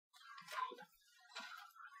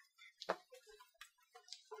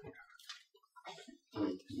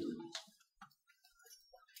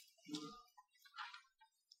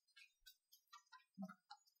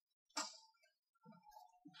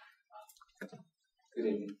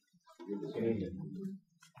Good evening. Good evening.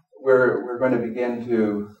 We're going to begin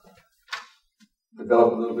to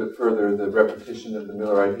develop a little bit further the repetition of the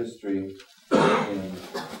Millerite history in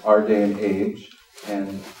our day and age.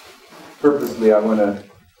 And purposely, I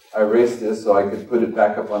erased this so I could put it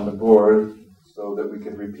back up on the board so that we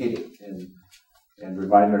could repeat it and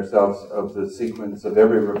remind ourselves of the sequence of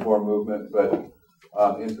every reform movement, but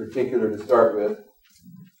in particular to start with,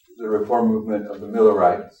 the reform movement of the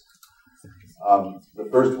Millerites. The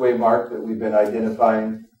first waymark that we've been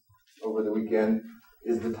identifying over the weekend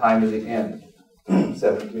is the time of the end,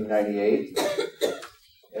 1798.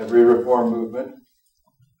 Every reform movement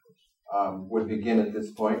would begin at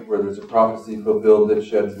this point where there's a prophecy fulfilled that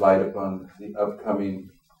sheds light upon the upcoming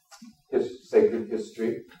sacred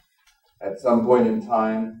history. At some point in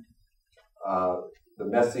time, the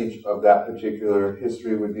message of that particular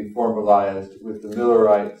history would be formalized with the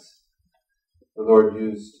Millerites. The Lord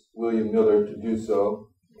used William Miller to do so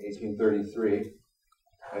in 1833,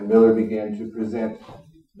 and Miller began to present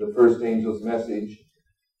the first angel's message,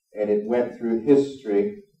 and it went through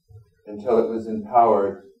history until it was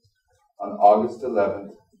empowered on August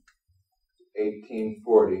 11th,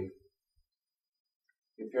 1840.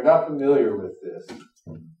 If you're not familiar with this,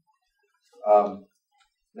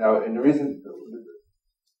 now, and the reason,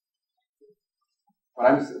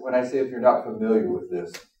 when I say if you're not familiar with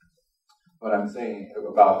this, what I'm saying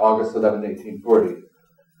about August 11, 1840,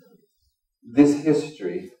 this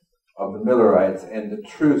history of the Millerites and the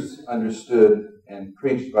truths understood and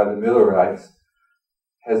preached by the Millerites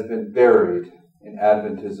has been buried in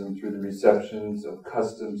Adventism through the receptions of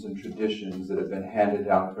customs and traditions that have been handed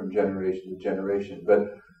down from generation to generation.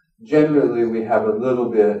 But generally, we have a little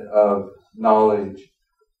bit of knowledge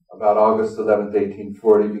about August 11th,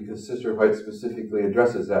 1840, because Sister White specifically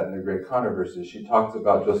addresses that in the Great Controversy. She talks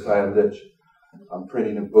about Josiah Litch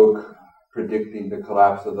printing a book predicting the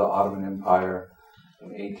collapse of the Ottoman Empire in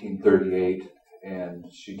 1838,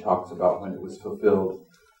 and she talks about when it was fulfilled.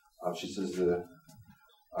 She says the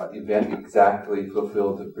event exactly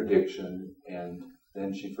fulfilled the prediction, and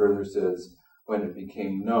then she further says when it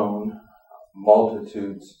became known,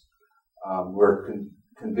 multitudes were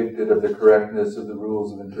convicted of the correctness of the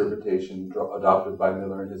rules of interpretation adopted by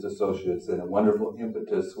Miller and his associates, and a wonderful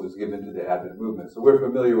impetus was given to the Advent movement. So we're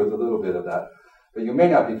familiar with a little bit of that. But you may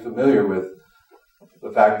not be familiar with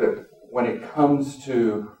the fact that when it comes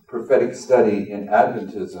to prophetic study in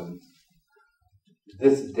Adventism,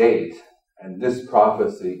 this date and this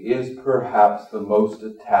prophecy is perhaps the most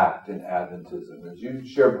attacked in Adventism. As you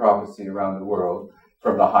share prophecy around the world,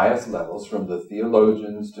 from the highest levels, from the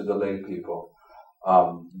theologians to the lay people,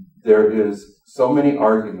 there is so many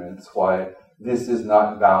arguments why this is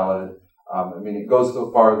not valid. It goes so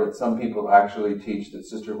far that some people actually teach that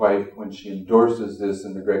Sister White, when she endorses this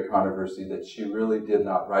in the Great Controversy, that she really did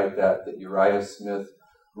not write that Uriah Smith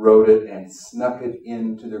wrote it and snuck it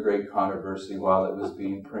into the Great Controversy while it was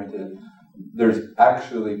being printed. There's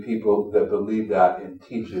actually people that believe that and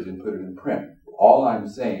teach it and put it in print. All I'm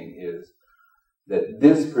saying is that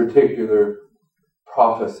this particular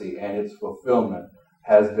prophecy and its fulfillment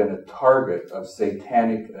has been a target of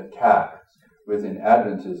satanic attack within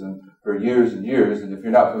Adventism for years and years. And if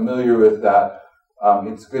you're not familiar with that,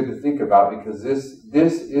 it's good to think about, because this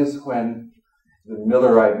is when the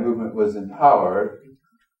Millerite movement was empowered.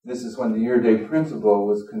 This is when the year-day principle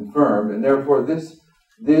was confirmed, and therefore this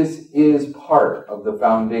is part of the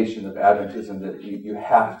foundation of Adventism that you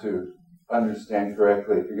have to understand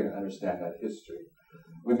correctly if you're going to understand that history.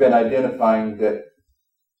 We've been identifying that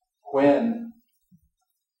when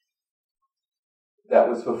that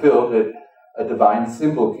was fulfilled, that a divine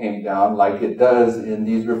symbol came down, like it does in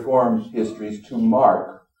these Reformed histories, to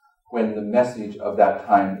mark when the message of that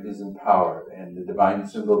time is empowered. And the divine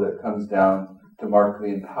symbol that comes down to mark the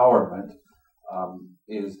empowerment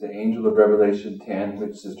is the angel of Revelation 10,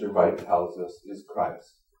 which Sister White tells us is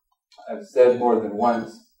Christ. I've said more than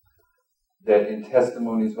once that in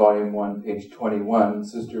Testimonies, Volume 1, page 21,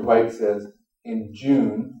 Sister White says, in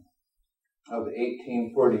June of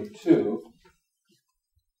 1842,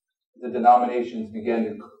 the denominations began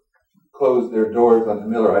to close their doors on the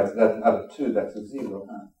Millerites. That's not a 2, that's a 0.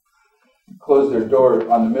 Close their door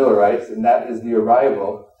on the Millerites, and that is the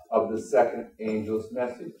arrival of the second angel's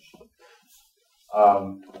message.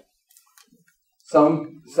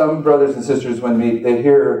 Some brothers and sisters, when they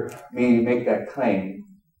hear me make that claim,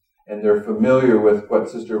 and they're familiar with what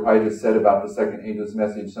Sister White has said about the second angel's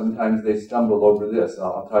message, sometimes they stumble over this.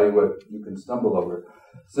 I'll tell you what you can stumble over.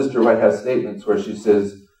 Sister White has statements where she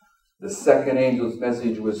says, the second angel's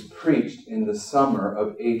message was preached in the summer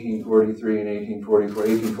of 1843 and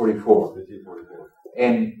 1844.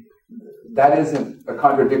 And that isn't a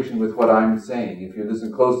contradiction with what I'm saying. If you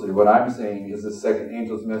listen closely, what I'm saying is the second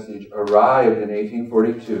angel's message arrived in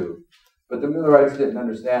 1842, but the Millerites didn't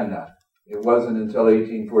understand that. It wasn't until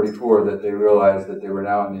 1844 that they realized that they were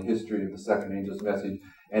now in the history of the second angel's message,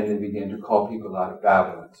 and they began to call people out of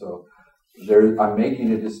Babylon. So I'm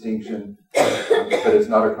making a distinction, but it's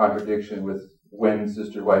not a contradiction with when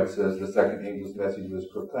Sister White says the second angel's message was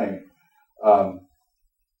proclaimed.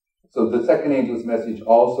 So the second angel's message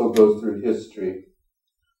also goes through history.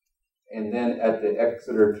 And then at the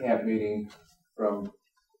Exeter camp meeting from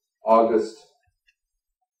August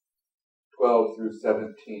 12 through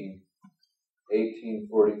 17,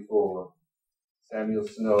 1844, Samuel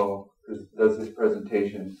Snow does his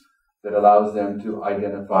presentation that allows them to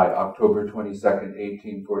identify October 22nd,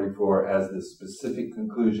 1844 as the specific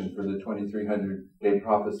conclusion for the 2300-day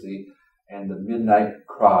prophecy, and the midnight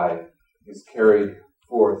cry is carried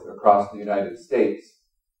forth across the United States.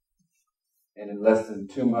 And in less than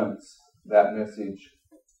 2 months, that message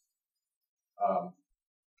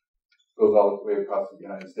goes all the way across the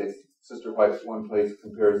United States. Sister White's one place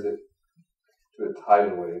compares it to a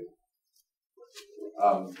tidal wave.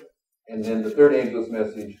 And then the third angel's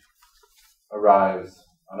message arrives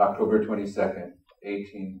on October 22nd,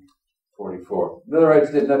 1844.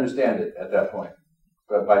 Millerites didn't understand it at that point,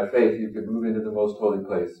 but by faith you could move into the most holy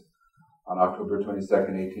place on October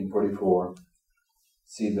 22nd, 1844,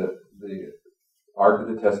 see the Ark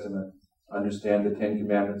of the Testament, understand the Ten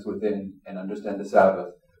Commandments within, and understand the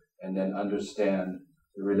Sabbath, and then understand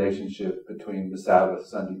the relationship between the Sabbath,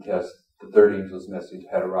 Sunday test. The third angel's message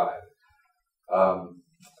had arrived.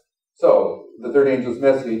 So, the third angel's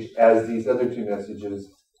message, as these other two messages,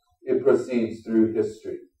 it proceeds through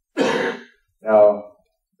history. Now,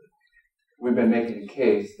 we've been making a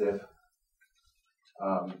case that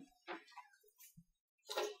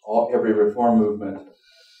every reform movement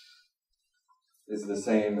is the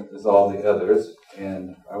same as all the others,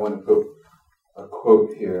 and I want to put a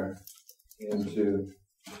quote here into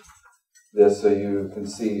this so you can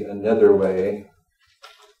see another way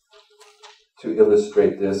to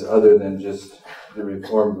illustrate this other than just the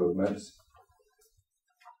reform movements.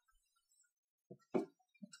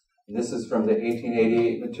 And this is from the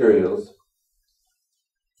 1888 materials,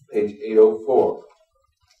 page 804.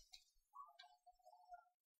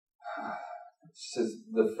 It says,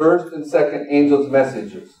 the first and second angel's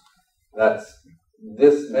messages, that's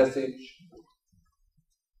this message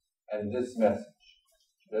and this message.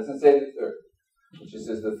 It doesn't say the third. It just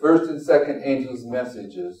says the first and second angel's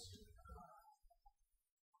messages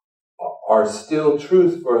are still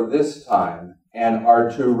truth for this time and are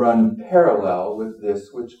to run parallel with this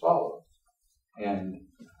which follows. And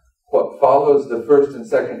what follows the first and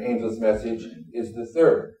second angel's message is the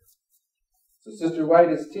third. So Sister White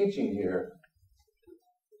is teaching here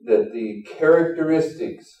that the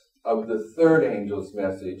characteristics of the third angel's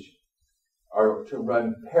message are to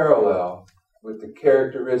run parallel with the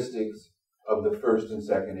characteristics of the first and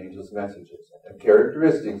second angel's messages. The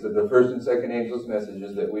characteristics of the first and second angel's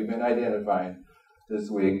messages that we've been identifying this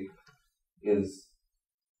week is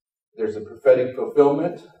there's a prophetic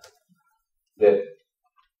fulfillment that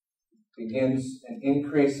begins an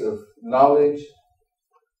increase of knowledge.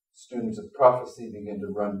 Students of prophecy begin to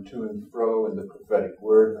run to and fro in the prophetic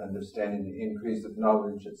word, understanding the increase of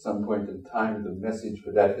knowledge. At some point in time, the message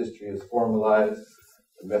for that history is formalized.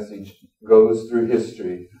 The message goes through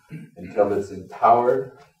history until it's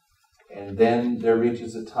empowered, and then there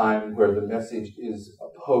reaches a time where the message is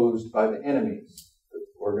opposed by the enemies. The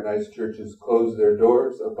organized churches close their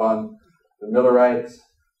doors upon the Millerites,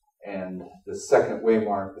 and the second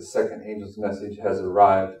waymark, the second angel's message, has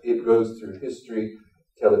arrived. It goes through history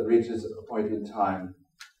till it reaches a point in time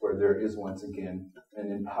where there is once again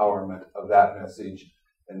an empowerment of that message,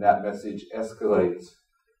 and that message escalates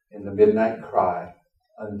in the midnight cry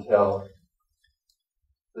until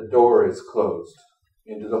the door is closed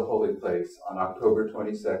into the holy place on October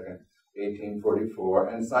 22nd, 1844,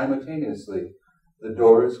 and simultaneously the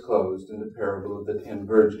door is closed in the parable of the 10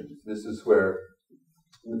 virgins. This is where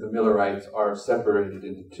the Millerites are separated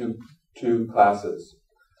into two classes.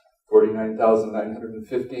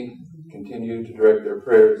 49,950 continue to direct their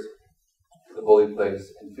prayers to the holy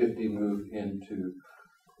place, and 50 move into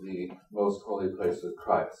the most holy place of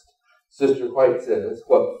Christ. Sister White says,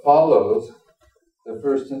 what follows the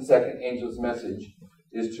first and second angel's message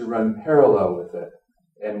is to run parallel with it.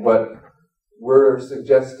 And what we're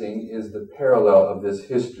suggesting is the parallel of this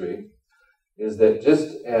history is that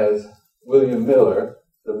just as William Miller,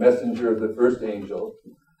 the messenger of the first angel,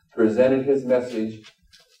 presented his message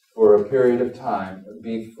for a period of time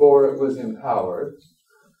before it was empowered,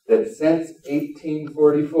 that since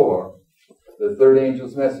 1844, the third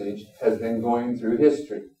angel's message has been going through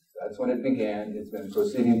history. That's when it began. It's been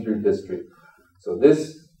proceeding through history. So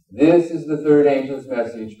this is the third angel's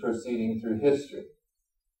message proceeding through history.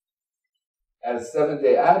 As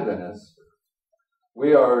Seventh-day Adventists,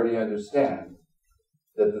 we already understand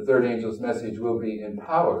that the third angel's message will be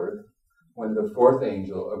empowered when the fourth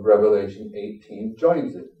angel of Revelation 18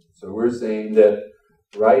 joins it. So we're saying that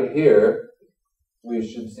right here, we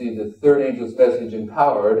should see the third angel's message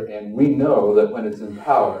empowered, and we know that when it's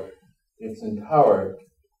empowered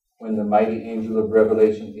when the mighty angel of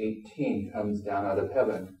Revelation 18 comes down out of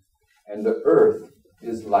heaven, and the earth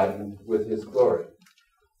is lightened with his glory.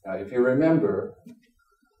 Now, if you remember,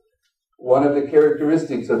 one of the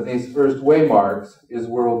characteristics of these first waymarks is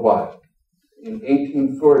worldwide. In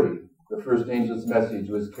 1840, the first angel's message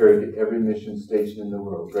was carried to every mission station in the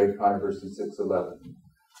world. Great Controversy 6:11.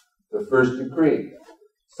 The first decree,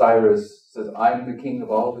 Cyrus says, "I'm the king of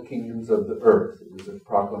all the kingdoms of the earth." It was a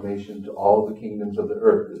proclamation to all the kingdoms of the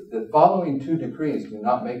earth. The following two decrees do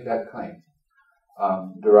not make that claim.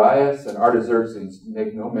 Darius and Artaxerxes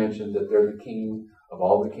make no mention that they're the king of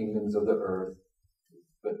all the kingdoms of the earth,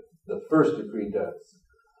 but the first decree does.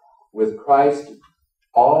 With Christ,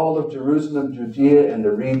 all of Jerusalem, Judea, and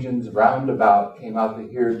the regions round about came out to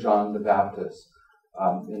hear John the Baptist.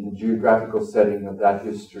 In the geographical setting of that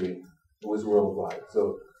history, it was worldwide.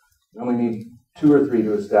 So you only need two or three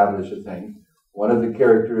to establish a thing. One of the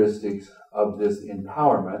characteristics of this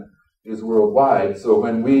empowerment is worldwide. So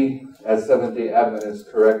when we, as Seventh-day Adventists,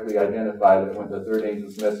 correctly identify that when the third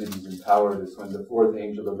angel's message is empowered is when the fourth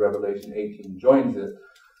angel of Revelation 18 joins it,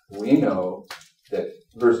 we know that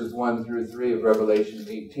verses 1 through 3 of Revelation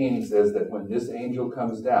 18 says that when this angel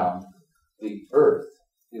comes down, the earth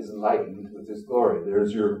is enlightened with his glory.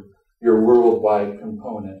 There's your worldwide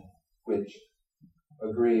component, which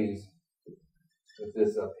agrees with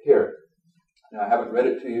this up here. Now, I haven't read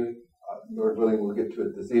it to you. Lord willing, we'll get to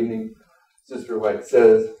it this evening. Sister White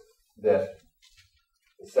says that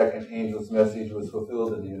the second angel's message was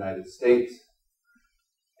fulfilled in the United States.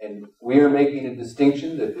 And we are making a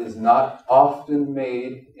distinction that is not often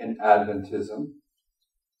made in Adventism,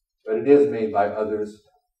 but it is made by others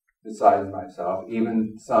besides myself.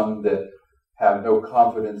 Even some that have no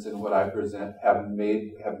confidence in what I present have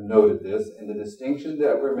noted this. And the distinction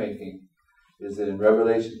that we're making is that in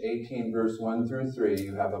Revelation 18, verse 1 through 3,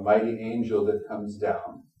 you have a mighty angel that comes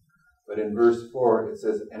down. But in verse 4, it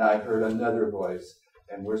says, "And I heard another voice."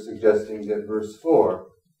 And we're suggesting that verse 4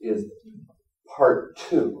 is part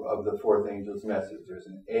 2 of the fourth angel's message. There's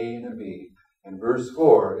an A and a B. And verse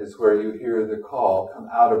 4 is where you hear the call, "Come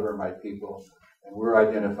out of her, my people." And we're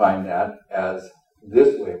identifying that as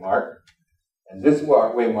this waymark. And this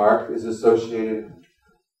waymark is associated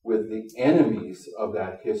with the enemies of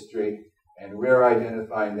that history. And we're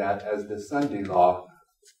identifying that as the Sunday law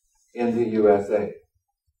in the USA.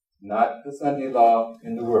 Not the Sunday law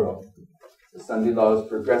in the world. The Sunday law is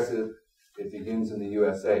progressive. It begins in the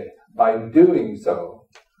USA. By doing so,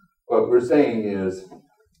 what we're saying is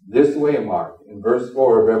this waymark in verse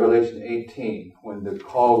 4 of Revelation 18, when the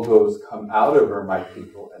call goes, "Come out of her, my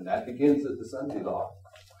people," and that begins at the Sunday law,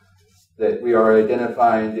 that we are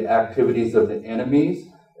identifying the activities of the enemies,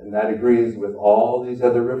 and that agrees with all these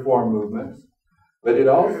other reform movements. But it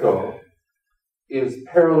also is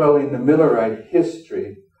paralleling the Millerite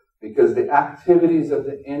history, because the activities of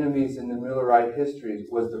the enemies in the Millerite history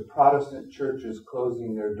was the Protestant churches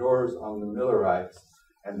closing their doors on the Millerites,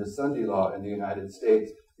 and the Sunday law in the United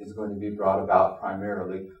States is going to be brought about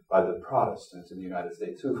primarily by the Protestants in the United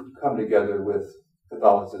States, who've come together with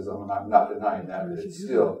Catholicism, and I'm not denying that, but it's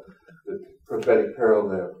still the prophetic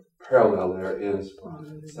parallel there is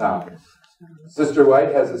sound. Sister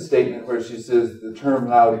White has a statement where she says the term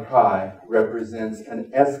loud cry represents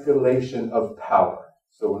an escalation of power.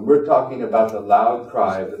 So when we're talking about the loud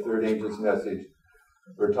cry of the third angel's message,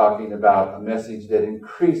 we're talking about a message that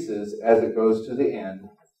increases as it goes to the end.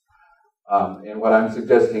 And what I'm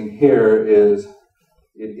suggesting here is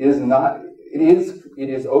it is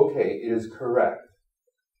correct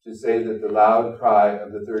to say that the loud cry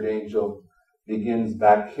of the third angel begins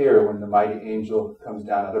back here when the mighty angel comes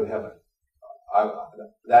down out of heaven.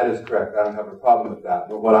 That is correct. I don't have a problem with that.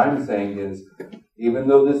 But what I'm saying is, even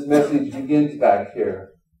though this message begins back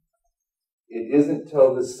here, it isn't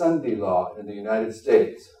till the Sunday law in the United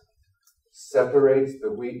States separates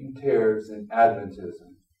the wheat and tares in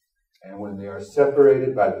Adventism. And when they are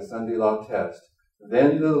separated by the Sunday law test,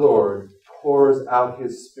 then the Lord pours out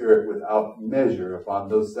his Spirit without measure upon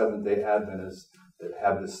those Seventh-day Adventists that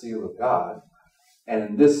have the seal of God. And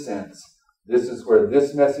in this sense, this is where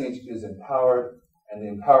this message is empowered, And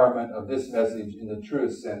the empowerment of this message in the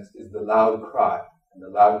truest sense is the loud cry. And the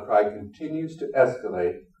loud cry continues to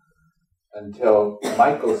escalate until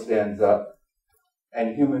Michael stands up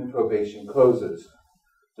and human probation closes.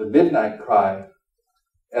 The midnight cry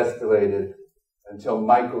escalated until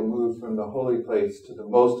Michael moved from the holy place to the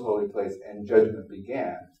most holy place and judgment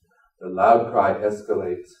began. The loud cry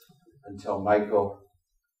escalates until Michael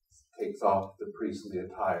takes off the priestly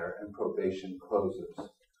attire and probation closes.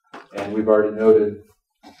 And we've already noted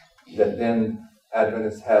that then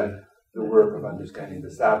Adventists had the work of understanding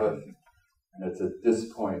the Sabbath, and it's at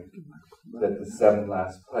this point that the 7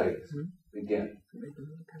 last plagues begin.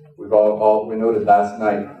 We noted last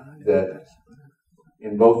night that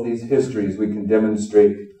in both these histories we can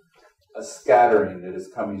demonstrate a scattering that is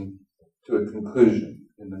coming to a conclusion.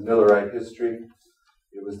 In the Millerite history,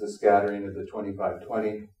 it was the scattering of the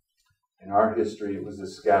 2520. In our history, it was the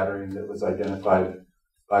scattering that was identified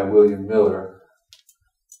by William Miller,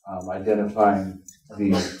 identifying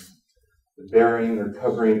the burying or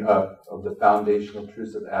covering up of the foundational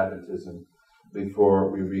truths of Adventism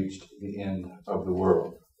before we reached the end of the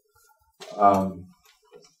world.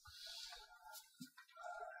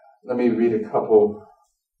 Let me read a couple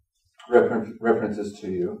references to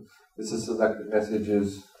you. This is Selected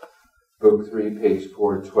Messages, Book 3, page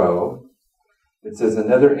 412. It says,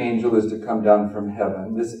 another angel is to come down from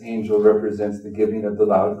heaven. This angel represents the giving of the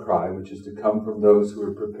loud cry, which is to come from those who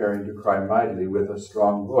are preparing to cry mightily with a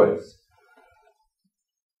strong voice.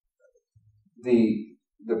 The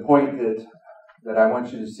point that I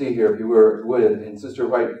want you to see here, if you would, and Sister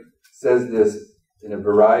White says this in a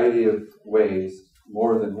variety of ways,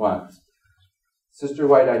 more than once. Sister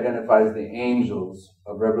White identifies the angels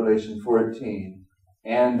of Revelation 14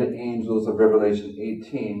 and the angels of Revelation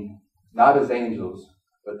 18 not as angels,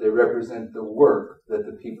 but they represent the work that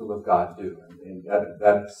the people of God do. And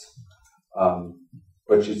that's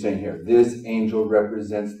what she's saying here. This angel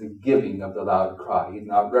represents the giving of the loud cry. He's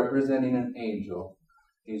not representing an angel.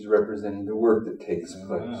 He's representing the work that takes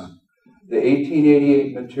place. The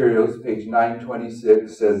 1888 materials, page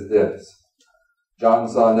 926, says this. John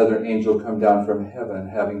saw another angel come down from heaven,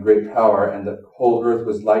 having great power, and the whole earth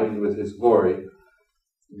was lightened with his glory.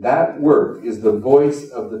 That work is the voice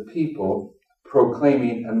of the people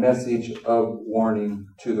proclaiming a message of warning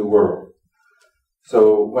to the world.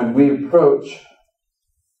 So when we approach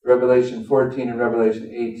Revelation 14 and Revelation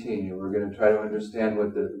 18, we're going to try to understand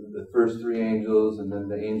what the first 3 angels and then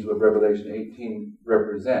the angel of Revelation 18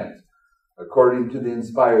 represent. According to the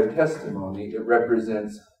inspired testimony, it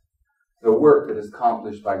represents the work that is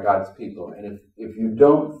accomplished by God's people. And if you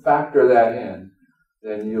don't factor that in,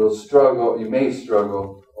 then you may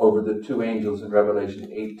struggle over the 2 angels in Revelation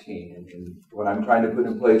 18. And what I'm trying to put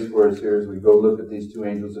in place for us here as we go look at these 2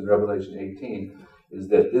 angels in Revelation 18 is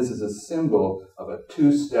that this is a symbol of a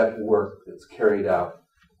 2-step work that's carried out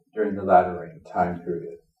during the latter rain time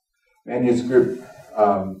period. Manuscript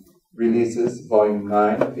Releases, Volume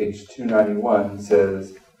 9, page 291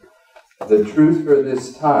 says, the truth for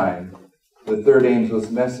this time, the 3rd angel's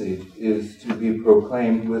message, is to be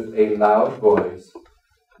proclaimed with a loud voice,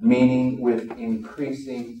 meaning with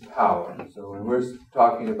increasing power. So when we're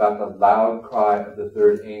talking about the loud cry of the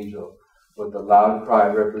 3rd angel, what the loud cry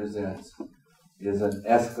represents is an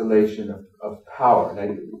escalation of power.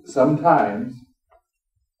 Now, sometimes,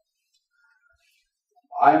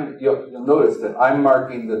 you'll notice that I'm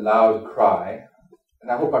marking the loud cry, and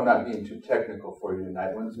I hope I'm not being too technical for you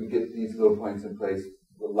tonight. Once we get these little points in place,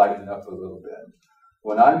 we'll lighten up a little bit.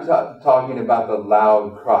 When I'm talking about the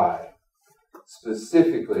loud cry,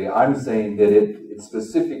 specifically, I'm saying that it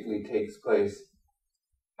specifically takes place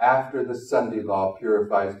after the Sunday law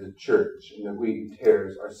purifies the church and the wheat and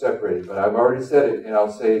tares are separated. But I've already said it, and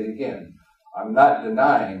I'll say it again. I'm not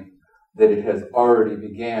denying that it has already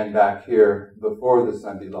began back here before the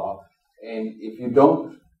Sunday law. And if you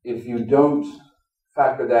don't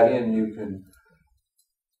factor that in, you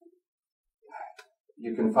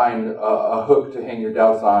can find a hook to hang your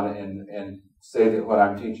doubts on and say that what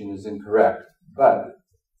I'm teaching is incorrect. But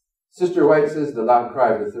Sister White says the loud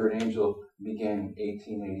cry of the 3rd angel began in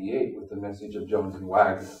 1888 with the message of Jones and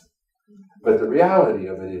Wagner. But the reality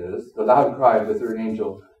of it is the loud cry of the 3rd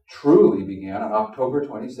angel truly began on October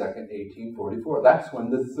 22nd, 1844. That's when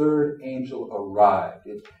the 3rd angel arrived.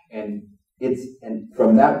 And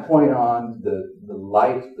from that point on, the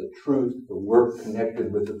light, the truth, the work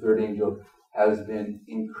connected with the 3rd angel has been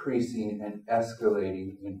increasing and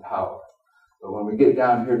escalating in power. But when we get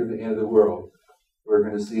down here to the end of the world, we're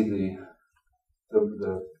going to see the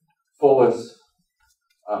fullest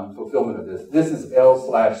fulfillment of this. This is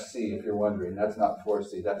L/C, if you're wondering. That's not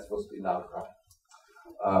 4C. That's supposed to be loud cry.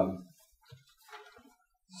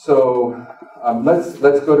 So let's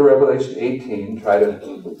go to Revelation 18, try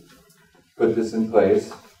to put this in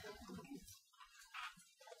place.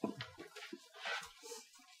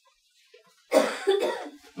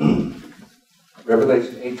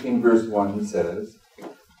 Revelation 18 verse 1 says,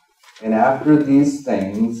 "And after these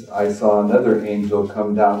things I saw another angel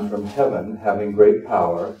come down from heaven, having great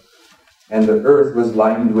power, and the earth was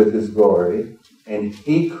lightened with his glory. And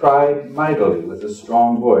he cried mightily with a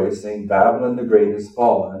strong voice, saying, Babylon the great is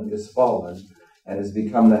fallen, and has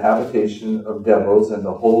become the habitation of devils, and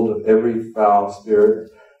the hold of every foul spirit,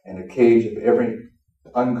 and a cage of every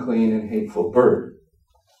unclean and hateful bird.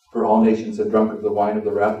 For all nations have drunk of the wine of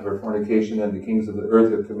the wrath of her fornication, and the kings of the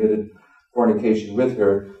earth have committed fornication with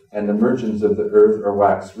her, and the merchants of the earth are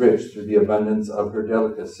waxed rich through the abundance of her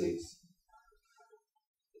delicacies."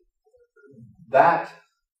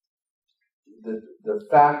 The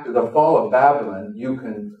fact of the fall of Babylon, you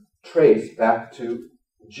can trace back to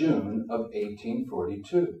June of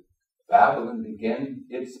 1842. Babylon began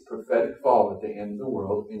its prophetic fall at the end of the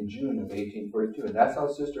world in June of 1842. And that's how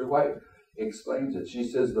Sister White explains it. She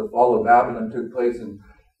says the fall of Babylon took place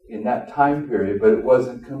in that time period, but it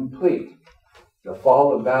wasn't complete. The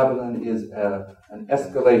fall of Babylon is an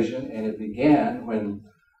escalation, and it began when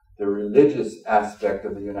the religious aspect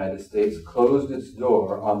of the United States closed its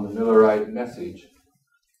door on the Millerite message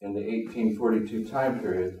in the 1842 time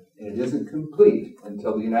period, and it isn't complete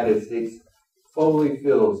until the United States fully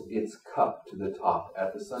fills its cup to the top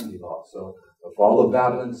at the Sunday law. So the fall of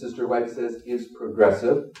Babylon, Sister White says, is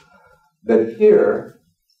progressive. But here,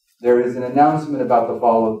 there is an announcement about the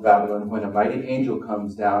fall of Babylon when a mighty angel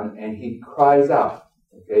comes down and he cries out.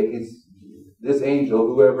 Okay, this angel,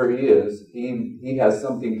 whoever he is, he has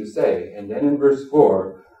something to say. And then in verse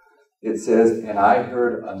 4, it says, "And I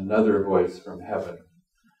heard another voice from heaven."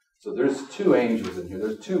 So there's two angels in here.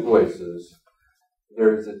 There's two voices.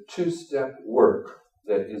 There's a two-step work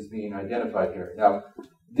that is being identified here. Now,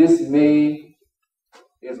 this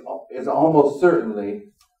is almost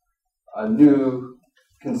certainly a new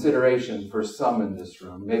consideration for some in this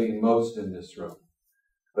room, maybe most in this room.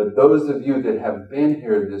 But those of you that have been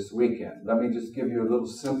here this weekend, let me just give you a little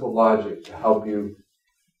simple logic to help you,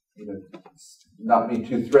 not be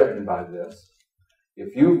too threatened by this.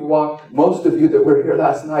 If you've walked, most of you that were here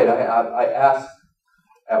last night, I asked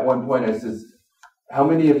at one point, I says, how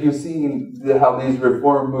many of you seen how these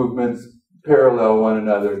reform movements parallel one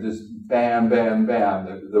another? Just bam, bam,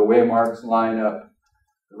 bam. The way marks line up,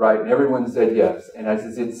 right? And everyone said yes. And I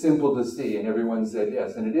says, it's simple to see. And everyone said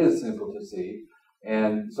yes. And it is simple to see.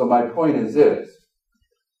 And so my point is this.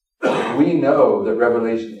 We know that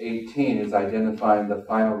Revelation 18 is identifying the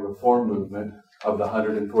final reform movement of the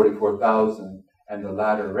 144,000 and the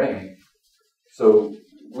latter rain. So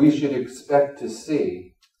we should expect to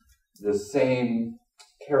see the same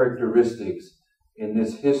characteristics in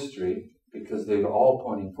this history because they're all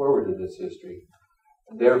pointing forward to this history.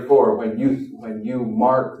 Therefore, when you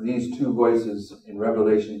mark these two voices in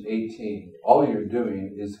Revelation 18, all you're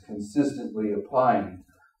doing is consistently applying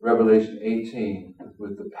Revelation 18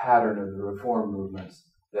 with the pattern of the reform movements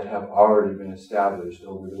that have already been established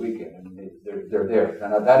over the weekend. And they're there.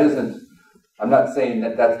 Now, that isn't, I'm not saying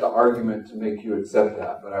that that's the argument to make you accept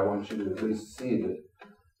that, but I want you to at least see that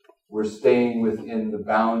we're staying within the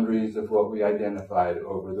boundaries of what we identified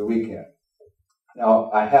over the weekend.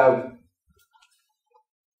 Now, I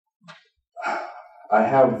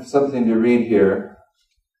have something to read here,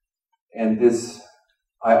 and this,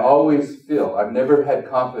 I always feel, I've never had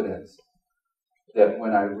confidence that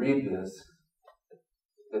when I read this,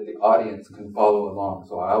 that the audience can follow along.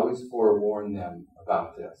 So I always forewarn them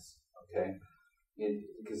about this, okay?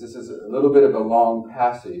 Because this is a little bit of a long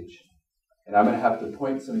passage, and I'm going to have to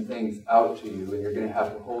point some things out to you, and you're going to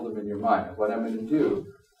have to hold them in your mind. And what I'm going to do,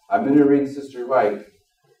 I'm going to read Sister White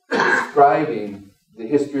describing the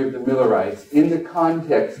history of the Millerites in the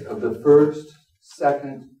context of the first,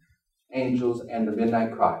 second angels and the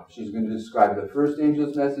midnight cry. She's going to describe the first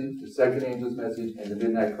angel's message, the second angel's message, and the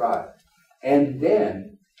midnight cry. And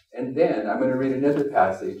then I'm going to read another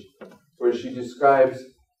passage where she describes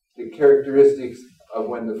the characteristics of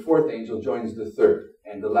when the fourth angel joins the third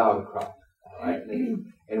and the loud cry. All right?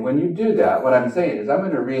 And when you do that, what I'm saying is I'm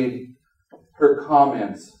going to read her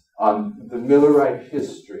comments on the Millerite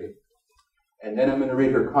history, and then I'm going to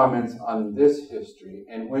read her comments on this history.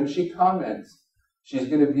 And when she comments, she's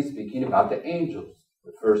going to be speaking about the angels.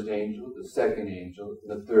 The first angel, the second angel,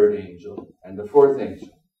 the third angel, and the fourth angel.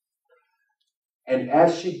 And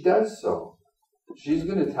as she does so, she's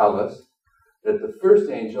going to tell us that the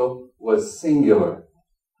first angel was singular.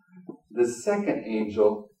 The second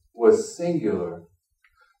angel was singular.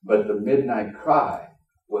 But the midnight cry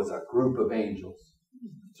was a group of angels.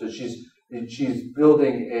 So she's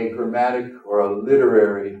building a grammatic or a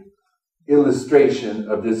literary illustration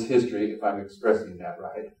of this history, if I'm expressing that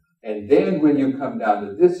right. And then when you come down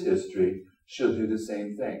to this history, she'll do the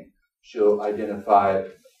same thing. She'll identify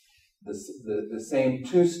the same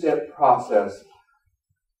two-step process,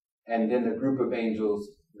 and then the group of angels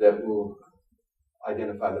that will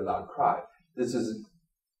identify the loud cry. This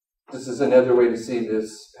is another way to see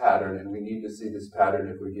this pattern, and we need to see this pattern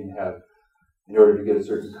if we can have, in order to get a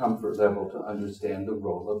certain comfort level to understand the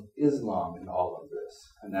role of Islam in all of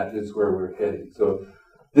this. And that is where we're heading. So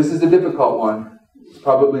this is a difficult one. It's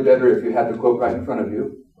probably better if you had the quote right in front of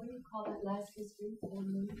you. What do you call that last history?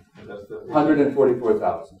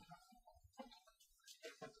 144,000.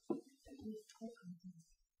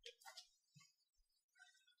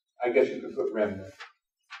 I guess you could put Rem there.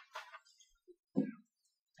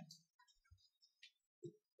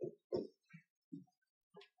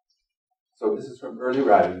 So this is from Early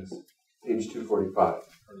Writings, page 245.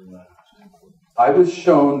 I was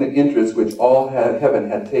shown the interest which all heaven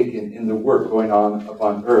had taken in the work going on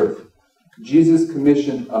upon earth. Jesus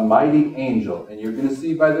commissioned a mighty angel, and you're going to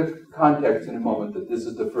see by the context in a moment that this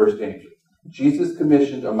is the first angel. Jesus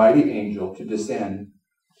commissioned a mighty angel to descend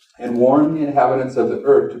and warn the inhabitants of the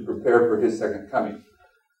earth to prepare for his second coming.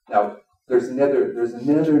 Now, there's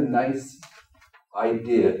another nice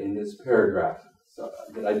idea in this paragraph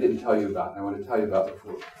that I didn't tell you about, and I want to tell you about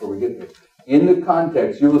before we get there. In the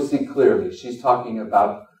context, you will see clearly she's talking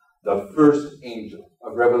about the first angel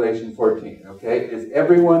of Revelation 14. Okay? Is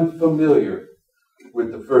everyone familiar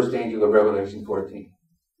with the first angel of Revelation 14?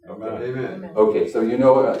 Okay. Amen. Okay, so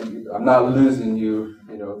I'm not losing you,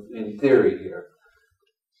 in theory here.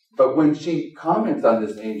 But when she comments on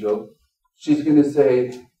this angel, she's going to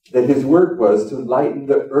say that his work was to lighten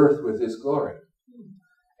the earth with his glory.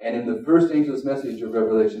 And in the first angel's message of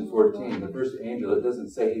Revelation 14, the first angel, it doesn't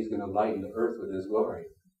say he's going to lighten the earth with his glory.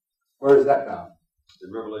 Where is that found?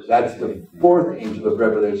 That's the fourth angel of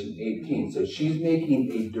Revelation 18. So she's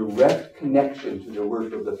making a direct connection to the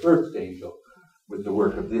work of the first angel with the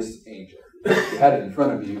work of this angel. If you had it in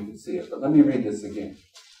front of you, you could see it. But let me read this again.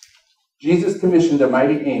 Jesus commissioned a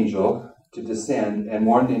mighty angel to descend and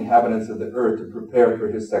warn the inhabitants of the earth to prepare for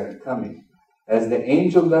his second coming. As the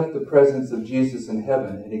angel left the presence of Jesus in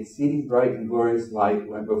heaven, an exceeding bright and glorious light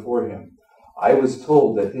went before him. I was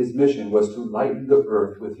told that his mission was to lighten the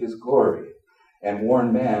earth with his glory and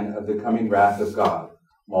warn man of the coming wrath of God.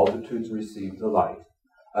 Multitudes received the light.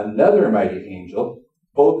 Another mighty angel,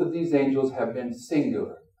 both of these angels have been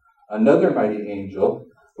singular. Another mighty angel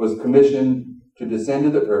was commissioned to descend to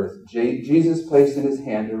the earth. Jesus placed in his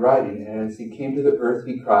hand a writing, and as he came to the earth,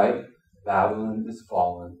 he cried, Babylon is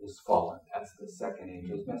fallen, is fallen. That's the second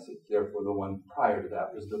angel's message. Therefore, the one prior to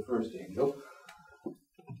that was the first angel.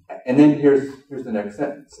 And then here's the next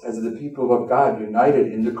sentence. As the people of God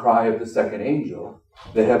united in the cry of the second angel,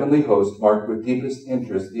 the heavenly host marked with deepest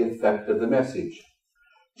interest the effect of the message.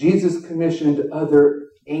 Jesus commissioned other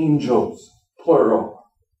angels, plural,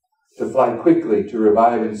 to fly quickly to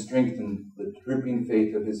revive and strengthen the drooping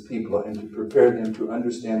faith of his people and to prepare them to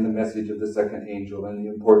understand the message of the second angel and the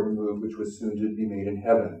important move which was soon to be made in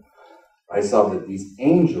heaven. I saw that these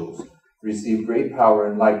angels receive great power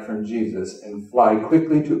and light from Jesus and fly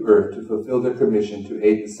quickly to earth to fulfill their commission to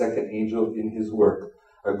aid the second angel in his work.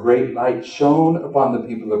 A great light shone upon the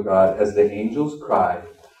people of God as the angels cried,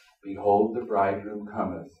 Behold, the bridegroom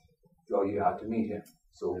cometh. Go ye out to meet him.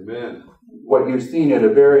 So, Amen. What you're seeing at a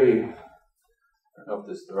very, I don't know if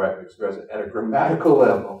this is the right expression, at a grammatical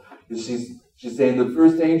level, is she's saying the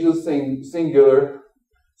first angel singular,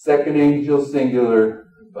 second angel singular,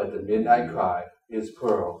 but the midnight cry is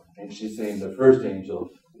plural. And she's saying the first angel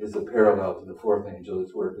is a parallel to the fourth angel.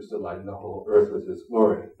 His work is to lighten the whole earth with his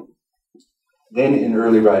glory. Then in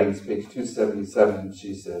Early Writings, page 277,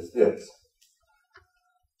 she says this.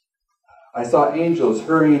 I saw angels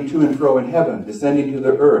hurrying to and fro in heaven, descending to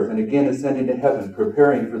the earth, and again ascending to heaven,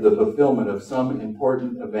 preparing for the fulfillment of some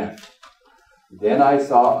important event. Then I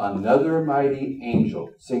saw another mighty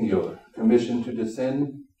angel, singular, commissioned to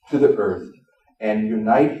descend to the earth and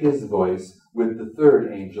unite his voice with the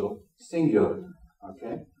third angel, singular.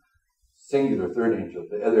 Okay? Singular, third angel.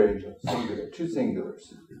 The other angel, singular. Two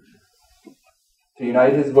singulars. To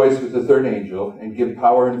unite his voice with the third angel and give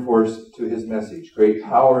power and force to his message. Great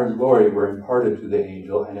power and glory were imparted to the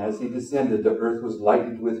angel, and as he descended, the earth was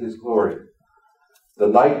lightened with his glory. The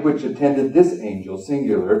light which attended this angel,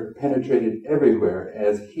 singular, penetrated everywhere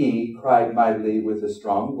as he cried mightily with a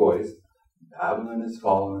strong voice, Babylon is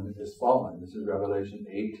fallen, is fallen. This is Revelation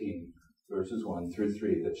 18, verses 1 through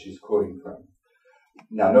 3 that she's quoting from.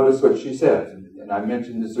 Now notice what she says, and I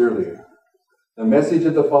mentioned this earlier. The message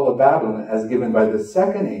of the fall of Babylon, as given by the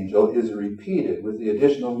second angel, is repeated with the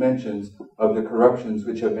additional mentions of the corruptions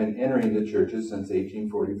which have been entering the churches since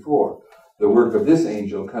 1844. The work of this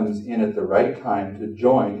angel comes in at the right time to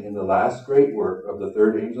join in the last great work of the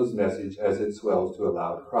third angel's message as it swells to a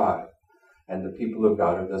loud cry. And the people of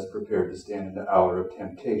God are thus prepared to stand in the hour of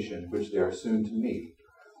temptation, which they are soon to meet.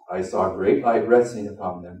 I saw great light resting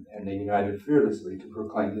upon them, and they united fearlessly to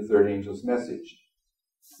proclaim the third angel's message.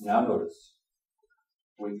 Now notice,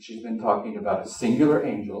 she's been talking about a singular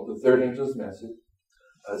angel, the third angel's message,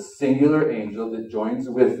 a singular angel that joins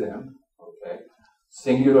with them, okay?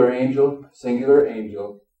 Singular angel,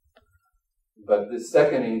 but the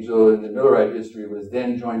second angel in the Millerite history was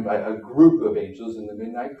then joined by a group of angels in the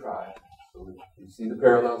midnight cry. So you see the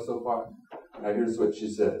parallel so far? Now here's what she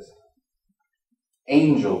says.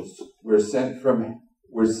 Angels were sent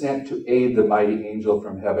to aid the mighty angel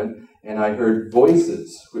from heaven, and I heard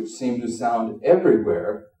voices which seemed to sound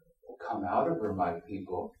everywhere. Come out of her, my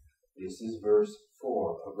people. This is verse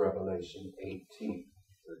 4 of Revelation 18.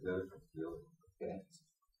 Okay.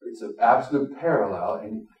 It's an absolute parallel,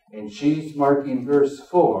 and she's marking verse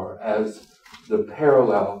 4 as the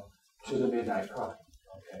parallel to the midnight cry.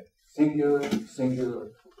 Okay. Singular,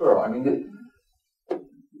 plural. I mean,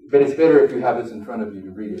 but it's better if you have this in front of you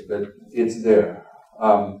to read it, but it's there.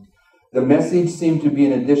 The message seemed to be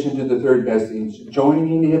in addition to the third message,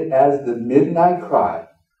 joining it as the midnight cry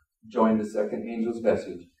joined the second angel's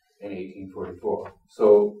message in 1844.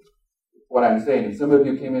 So what I'm saying, and some of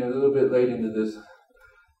you came in a little bit late into this,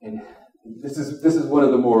 and this is one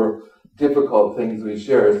of the more difficult things we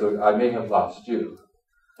share, so I may have lost you.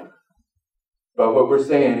 But what we're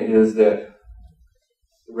saying is that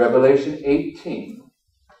Revelation 18,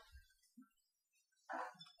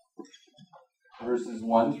 verses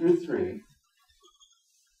 1 through 3,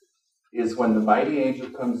 is when the mighty angel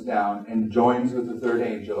comes down and joins with the third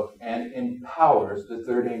angel and empowers the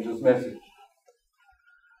third angel's message.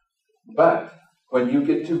 But when you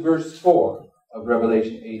get to verse 4 of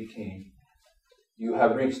Revelation 18, you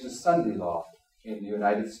have reached a Sunday law in the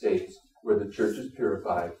United States where the church is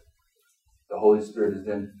purified. The Holy Spirit is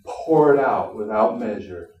then poured out without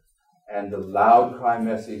measure, and the loud cry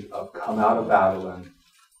message of come out of Babylon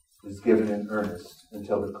is given in earnest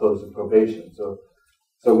until the close of probation.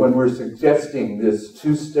 So when we're suggesting this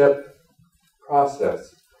two-step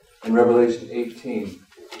process in Revelation 18,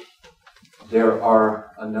 there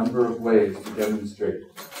are a number of ways to demonstrate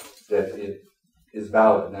that it is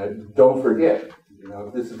valid. Now, don't forget,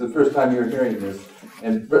 this is the first time you're hearing this.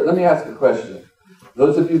 But let me ask a question.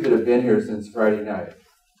 Those of you that have been here since Friday night,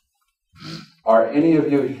 are any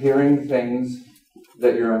of you hearing things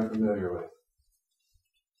that you're unfamiliar with?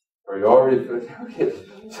 Are you already? Okay.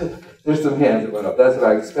 There's some hands that went up. That's what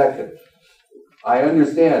I expected. I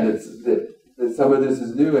understand that some of this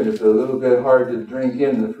is new and it's a little bit hard to drink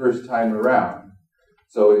in the first time around.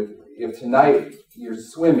 So if tonight you're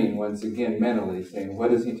swimming once again mentally, saying,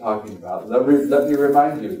 what is he talking about? Let me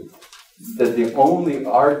remind you that the only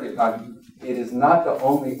argument, it is not the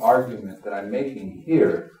only argument that I'm making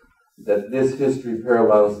here that this history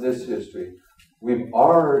parallels this history. We've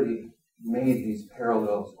already made these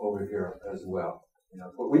parallels over here as well.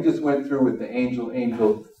 What we just went through with the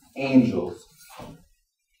angels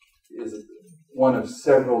is one of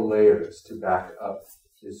several layers to back up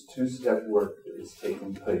this two-step work that is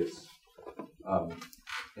taking place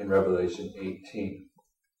in Revelation 18.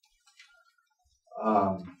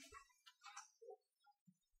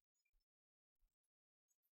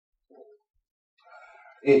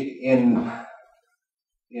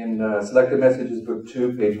 In Selected Messages, Book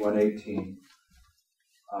 2, page 118,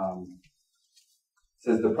 it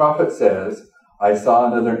says, the prophet says, I saw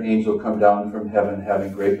another angel come down from heaven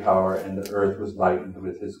having great power, and the earth was lightened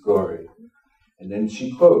with his glory. And then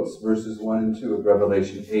she quotes verses 1 and 2 of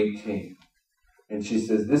Revelation 18. And she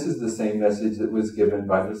says, this is the same message that was given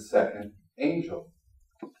by the second angel.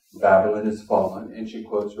 Babylon is fallen, and she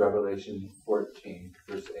quotes Revelation 14,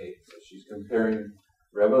 verse 8. So she's comparing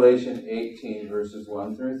Revelation 18, verses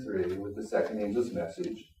 1 through 3, with the second angel's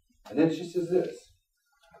message. And then she says this.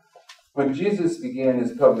 When Jesus began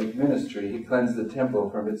his public ministry, he cleansed the temple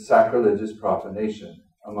from its sacrilegious profanation.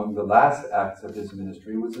 Among the last acts of his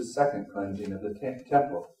ministry was the second cleansing of the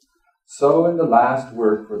temple. So in the last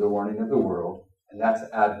work for the warning of the world, and that's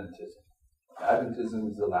Adventism. Adventism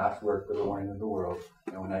is the last work for the warning of the world.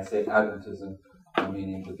 And when I say Adventism, I'm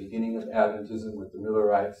meaning the beginning of Adventism with the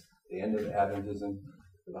Millerites, the end of Adventism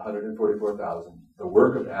for the 144,000. The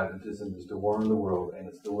work of Adventism is to warn the world, and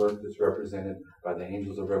it's the work that's represented by the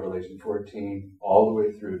angels of Revelation 14 all the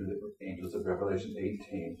way through to the angels of Revelation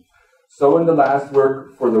 18. So in the last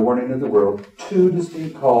work for the warning of the world, two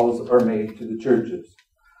distinct calls are made to the churches.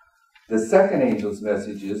 The second angel's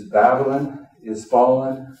message is Babylon is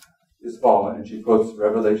fallen, and she quotes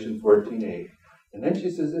Revelation 14:8. And then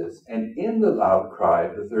she says this, and in the loud cry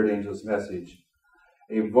of the third angel's message,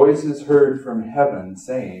 a voice is heard from heaven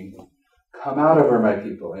saying, come out of her, my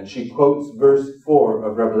people. And she quotes verse 4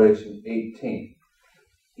 of Revelation 18.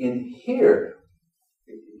 In here,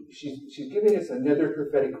 she's giving us another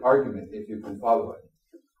prophetic argument, if you can follow it.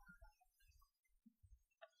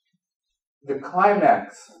 The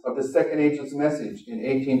climax of the second angel's message in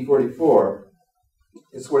 1844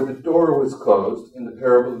 is where the door was closed in the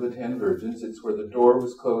parable of the 10 virgins. It's where the door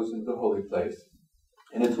was closed into the holy place.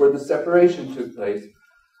 And it's where the separation took place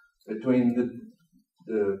between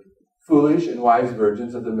the foolish and wise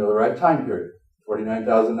virgins of the Millerite time period.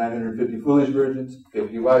 49,950 foolish virgins,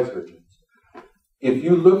 50 wise virgins. If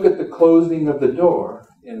you look at the closing of the door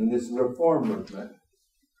in this reform movement,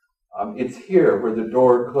 it's here where the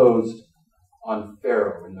door closed on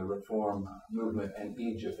Pharaoh in the reform movement and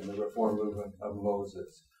Egypt in the reform movement of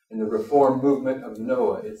Moses. In the reform movement of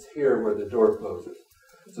Noah, it's here where the door closes.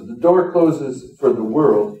 So the door closes for the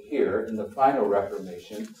world here in the final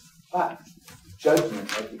Reformation, but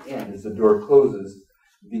judgment at the end, as the door closes,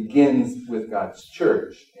 begins with God's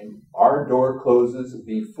church. And our door closes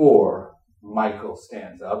before Michael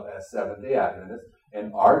stands up as Seventh-day Adventist,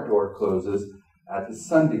 and our door closes at the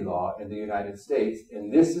Sunday law in the United States,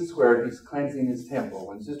 and this is where he's cleansing his temple.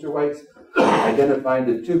 When Sister White's identifying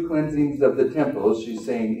the two cleansings of the temple, she's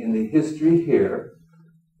saying in the history here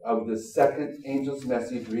of the second angel's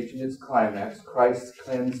message reaching its climax, Christ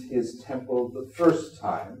cleansed his temple the first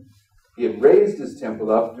time. He had raised his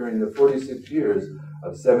temple up during the 46 years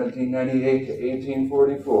of 1798 to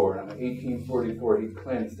 1844, and in 1844 he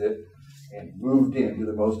cleansed it and moved into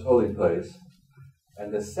the most holy place.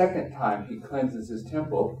 And the second time he cleanses his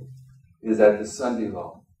temple is at the Sunday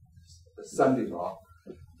law. The Sunday law,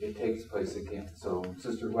 it takes place again. So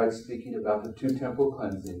Sister White's speaking about the two temple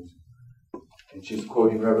cleansings, and she's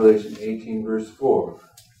quoting Revelation 18, verse 4.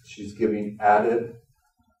 She's giving added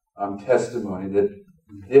testimony that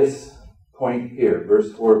this point here,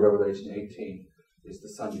 verse 4 of Revelation 18, is the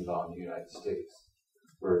Sunday law in the United States,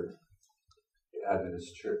 where the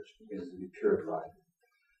Adventist church begins to be purified.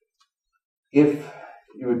 If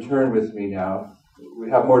you would turn with me now, we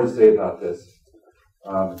have more to say about this.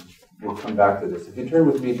 We'll come back to this. If you turn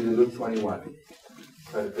with me to Luke 21,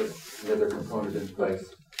 try to put another component in place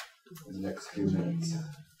in the next few minutes.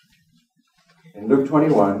 In Luke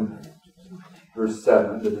 21, verse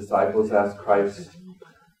 7, the disciples ask Christ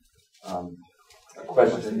a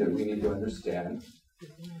question that we need to understand.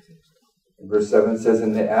 And verse 7 says,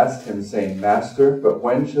 and they asked him, saying, Master, but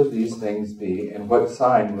when shall these things be, and what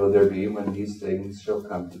sign will there be when these things shall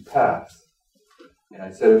come to pass? And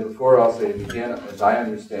I said it before, I'll say it again, as I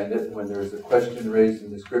understand it, when there is a question raised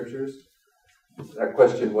in the Scriptures, that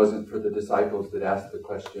question wasn't for the disciples that asked the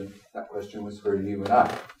question. That question was for you and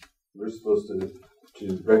I. We're supposed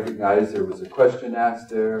to recognize there was a question asked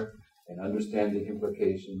there, and understand the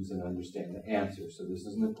implications and understand the answer. So this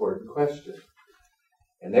is an important question.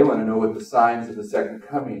 And they want to know what the signs of the second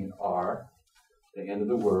coming are, the end of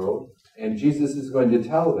the world. And Jesus is going to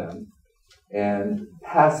tell them, and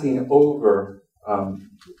passing over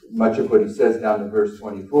much of what he says down to verse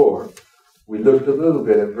 24. We looked a little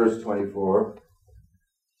bit at verse 24,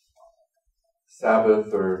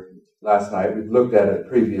 Sabbath, or last night. We've looked at it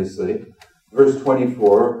previously. Verse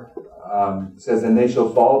 24 says, and they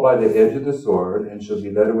shall fall by the edge of the sword, and shall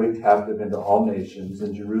be led away captive into all nations,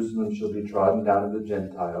 and Jerusalem shall be trodden down of the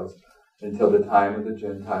Gentiles, until the time of the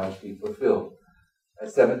Gentiles be fulfilled.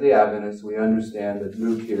 As Seventh-day Adventists, we understand that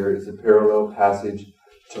Luke here is a parallel passage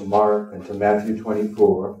to Mark and to Matthew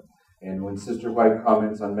 24. And when Sister White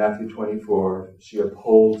comments on Matthew 24, she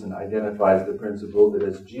upholds and identifies the principle that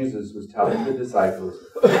as Jesus was telling the disciples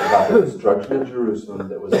about the destruction of Jerusalem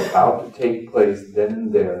that was about to take place then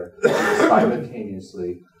and there, he was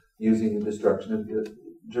simultaneously using the destruction of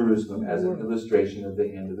Jerusalem as an illustration of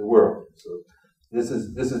the end of the world. So this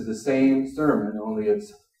is the same sermon, only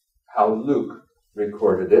it's how Luke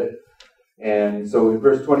recorded it. And so in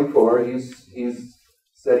verse 24, he's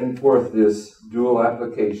setting forth this dual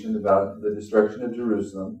application about the destruction of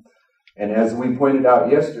Jerusalem. And as we pointed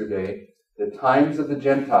out yesterday, the times of the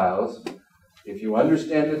Gentiles, if you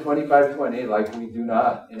understand the 2520, like we do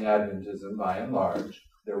not in Adventism by and large,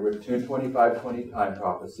 there were two 2520 time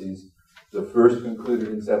prophecies. The first concluded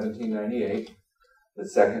in 1798. The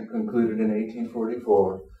second concluded in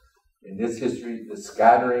 1844. In this history, the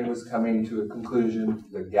scattering was coming to a conclusion.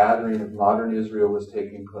 The gathering of modern Israel was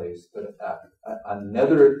taking place. But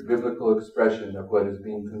another biblical expression of what is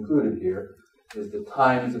being concluded here is the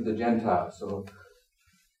times of the Gentiles. So,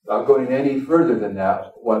 without going any further than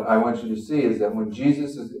that, what I want you to see is that when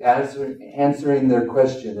Jesus is answering their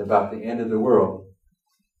question about the end of the world,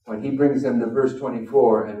 when he brings them to verse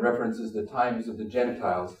 24 and references the times of the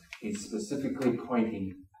Gentiles, he's specifically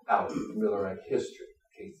pointing out the Millerite history.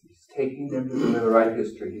 Okay? He's taking them to the Millerite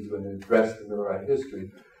history. He's going to address the Millerite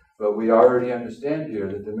history. But we already understand here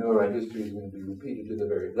that the Millerite history is going to be repeated to the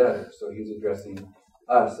very letter. So he's addressing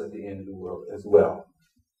us at the end of the world as well.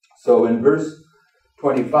 So in verse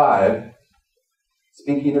 25,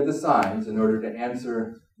 speaking of the signs, in order to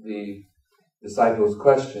answer the disciples'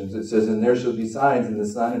 questions, it says, "And there shall be signs in the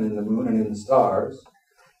sun and in the moon and in the stars,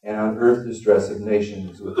 and on earth distress of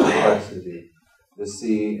nations with perplexity, the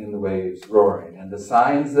sea and the waves roaring." And the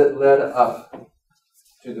signs that led up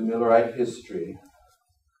to the Millerite history,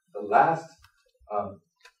 the last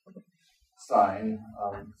sign,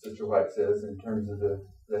 Sister White says, in terms of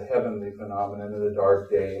the heavenly phenomenon of the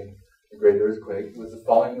dark day, the great earthquake, was the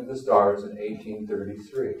falling of the stars in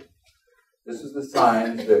 1833. This was the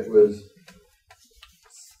sign that was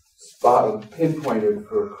pinpointed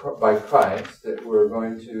by Christ that were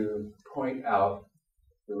going to point out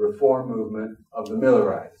the reform movement of the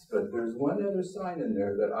Millerites. But there's one other sign in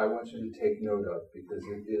there that I want you to take note of, because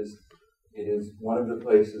it is one of the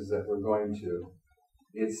places that we're going to.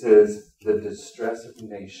 It says the distress of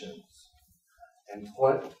nations. And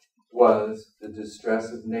what was the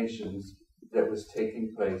distress of nations that was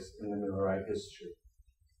taking place in the Millerite history?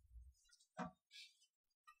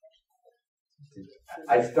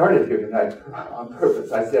 I started here tonight on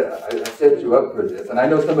purpose. I set you up for this, and I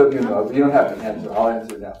know some of you know, but you don't have to answer. I'll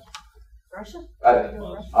answer now. Russia?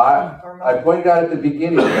 I pointed out at the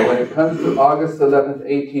beginning that when it comes to August 11th,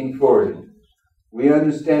 1840, we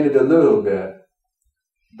understand it a little bit,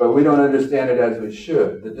 but we don't understand it as we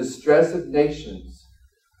should. The distress of nations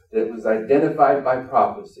that was identified by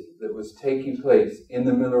prophecy, that was taking place in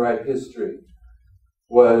the Millerite history,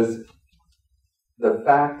 was the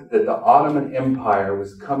fact that the Ottoman Empire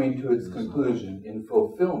was coming to its conclusion in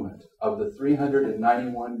fulfillment of the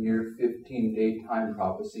 391-year, 15-day time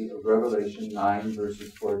prophecy of Revelation 9,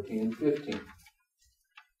 verses 14 and 15.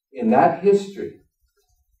 In that history,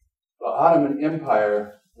 the Ottoman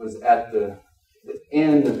Empire was at the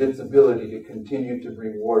end of its ability to continue to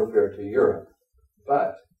bring warfare to Europe.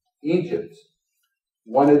 But Egypt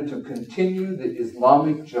wanted to continue the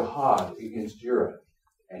Islamic jihad against Europe.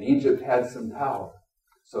 And Egypt had some power.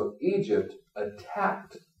 So Egypt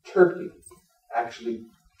attacked Turkey, actually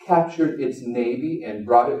captured its navy and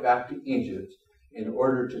brought it back to Egypt in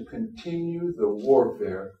order to continue the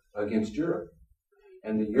warfare against Europe.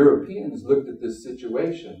 And the Europeans looked at this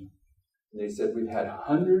situation and they said, we've had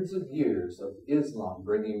hundreds of years of Islam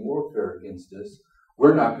bringing warfare against us.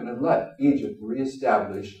 We're not going to let Egypt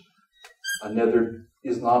reestablish another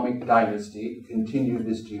Islamic dynasty, continue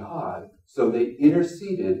this jihad. So they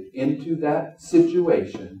interceded into that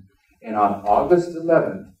situation, and on August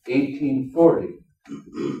 11th, 1840,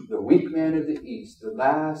 the weak man of the East, the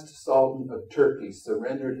last Sultan of Turkey,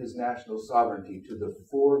 surrendered his national sovereignty to the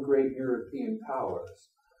four great European powers.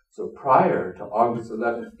 So prior to August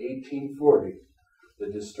 11th, 1840,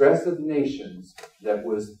 the distress of nations that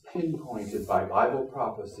was pinpointed by Bible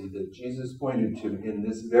prophecy that Jesus pointed to in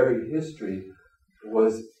this very history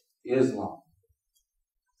was Islam.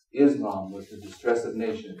 Islam was the distress of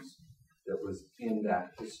nations that was in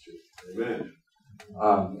that history. Amen.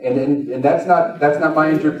 And that's not my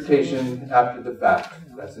interpretation after the fact.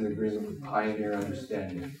 That's an agreement with pioneer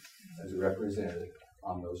understanding as a representative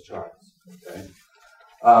on those charts. Okay.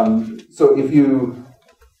 So if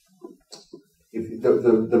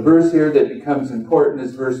the verse here that becomes important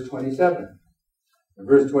is verse 27. And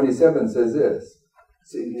verse 27 says this.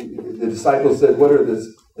 See, the disciples said, what are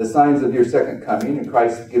the signs of your second coming? And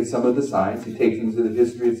Christ gives some of the signs. He takes them to the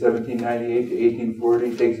history of 1798 to 1840.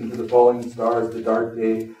 He takes them to the falling stars, the dark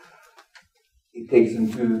day. He takes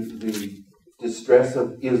them to the distress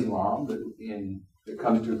of Islam that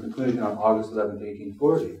comes to a conclusion on August 11th,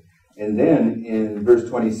 1840. And then in verse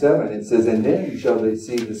 27, it says, and then shall they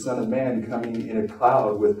see the Son of Man coming in a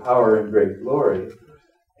cloud with power and great glory.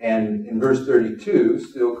 And in verse 32,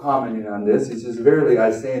 still commenting on this, he says, verily I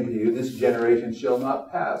say unto you, this generation shall not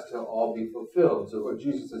pass till all be fulfilled. So what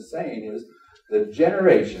Jesus is saying is, the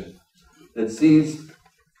generation that sees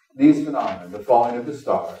these phenomena, the falling of the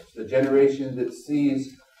stars, the generation that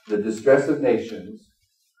sees the distress of nations,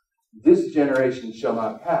 this generation shall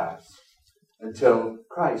not pass until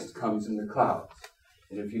Christ comes in the clouds.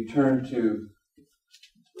 And if you turn to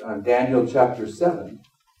Daniel chapter 7,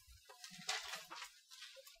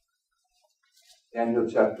 Daniel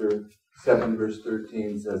chapter 7 verse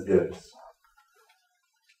 13 says this: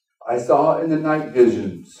 I saw in the night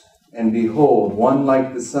visions, and behold, one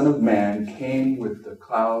like the Son of Man came with the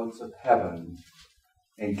clouds of heaven,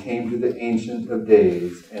 and came to the Ancient of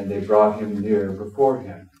Days, and they brought him near before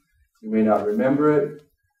him. You may not remember it,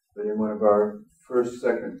 but in one of our first,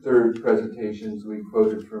 second, third presentations, we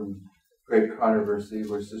quoted from Great Controversy,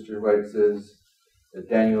 where Sister White says that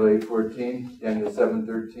Daniel 8:14, Daniel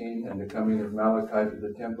 7:13, and the coming of Malachi to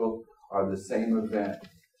the temple are the same event.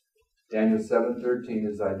 Daniel 7:13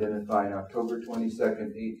 is identifying October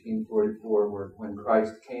 22nd, 1844, when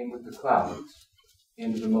Christ came with the clouds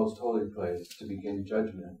into the most holy place to begin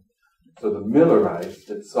judgment. So the Millerites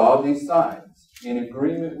that saw these signs, in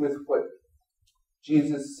agreement with what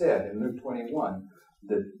Jesus said in Luke 21,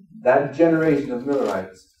 that generation of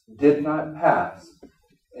Millerites did not pass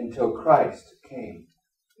until Christ came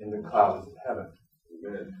in the clouds of heaven.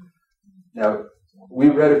 Amen. Now, we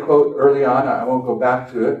read a quote early on. I won't go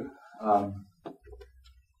back to it.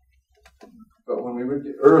 But when we were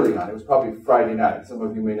early on, it was probably Friday night. Some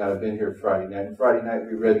of you may not have been here Friday night. Friday night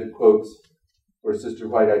we read the quotes where Sister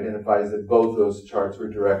White identifies that both those charts were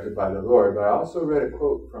directed by the Lord. But I also read a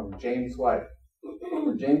quote from James White,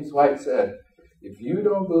 where James White said, if you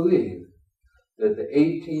don't believe that the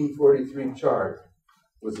 1843 chart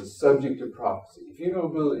was a subject of prophecy, if you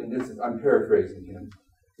don't believe, and I'm paraphrasing him,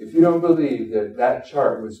 if you don't believe that that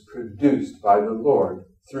chart was produced by the Lord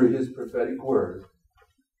through his prophetic word,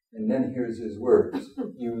 and then here's his words,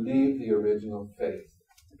 you leave the original faith.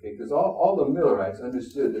 Okay, because all the Millerites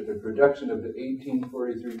understood that the production of the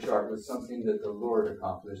 1843 chart was something that the Lord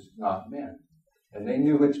accomplished, not men. And they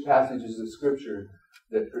knew which passages of Scripture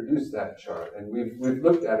that produced that chart. And we've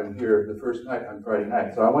looked at them here the first night on Friday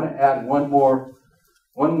night. So I want to add one more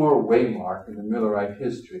waymark in the Millerite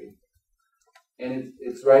history. And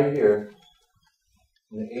it's right here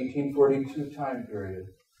in the 1842 time period.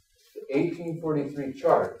 The 1843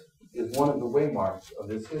 chart is one of the waymarks of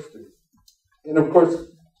this history. And of course,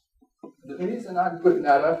 the reason I'm putting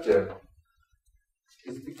that up there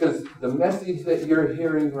is because the message that you're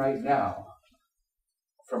hearing right now,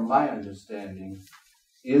 from my understanding,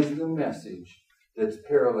 is the message that's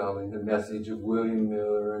paralleling the message of William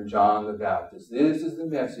Miller and John the Baptist. This is the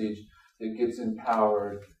message that gets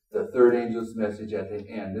empowered, the third angel's message at the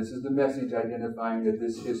end. This is the message identifying that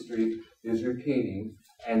this history is repeating.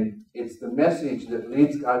 And it's the message that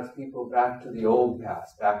leads God's people back to the old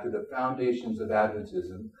past, back to the foundations of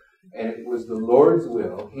Adventism. And it was the Lord's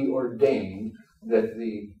will. He ordained that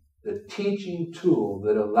the teaching tool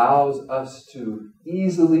that allows us to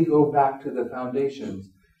easily go back to the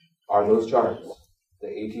foundations are those charts. The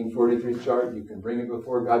 1843 chart, you can bring it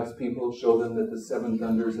before God's people, show them that the seven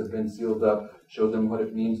thunders have been sealed up, show them what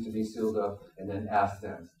it means to be sealed up, and then ask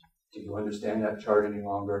them, do you understand that chart any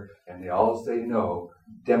longer? And they all say no,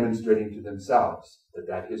 demonstrating to themselves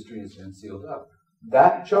that history has been sealed up.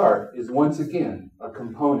 That chart is once again a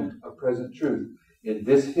component of present truth in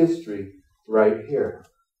this history right here.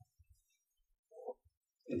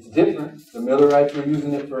 It's different. The Millerites were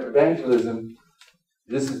using it for evangelism.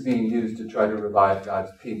 This is being used to try to revive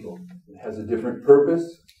God's people. It has a different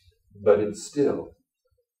purpose, but it's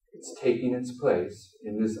taking its place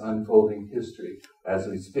in this unfolding history as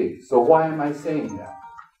we speak. So why am I saying that?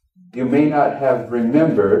 You may not have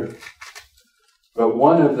remembered, but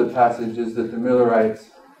one of the passages that the Millerites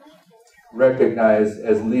recognized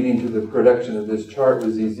as leading to the production of this chart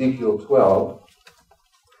was Ezekiel 12,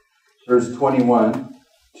 verse 21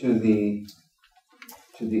 to the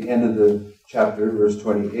end of the chapter, verse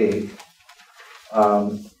 28.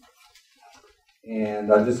 And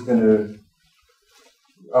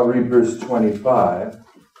I'll read verse 25.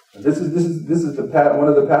 This is one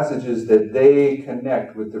of the passages that they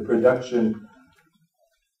connect with the production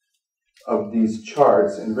of these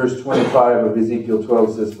charts. In verse 25 of Ezekiel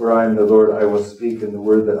 12 says, "For I am the Lord, I will speak, and the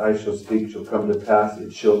word that I shall speak shall come to pass.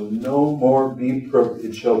 It shall be no more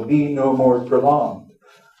prolonged.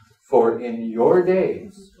 For in your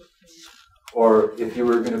days," or if you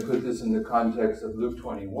were going to put this in the context of Luke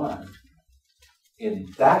 21, in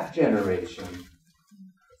that generation,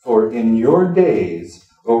 "For in your days,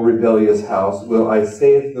 O rebellious house, will I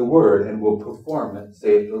saith the word, and will perform it,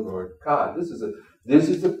 saith the Lord God." This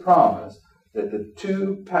is a promise that the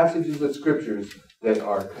two passages of Scriptures that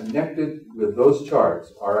are connected with those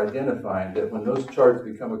charts are identifying that when those charts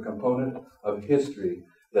become a component of history,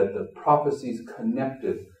 that the prophecies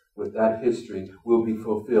connected with that history will be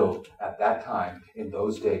fulfilled at that time, in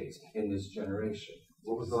those days, in this generation.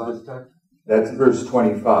 What was the last time? That's verse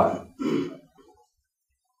 25.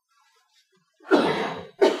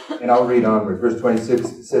 And I'll read onward. Verse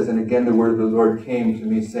 26 says, "And again the word of the Lord came to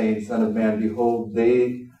me, saying, Son of man, behold,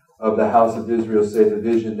 they of the house of Israel say the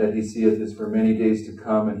vision that he seeth is for many days to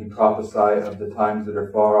come, and he prophesy of the times that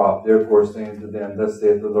are far off. Therefore say unto them, Thus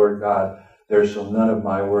saith the Lord God, there shall none of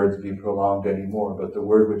my words be prolonged any more, but the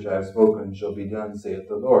word which I have spoken shall be done, saith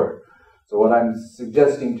the Lord." So what I'm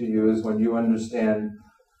suggesting to you is when you understand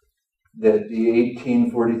that the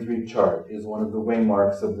 1843 chart is one of the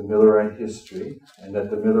waymarks of the Millerite history, and that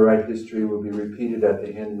the Millerite history will be repeated at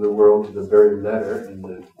the end of the world to the very letter in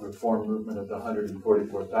the Reform movement of the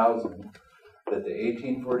 144,000, that the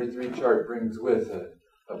 1843 chart brings with it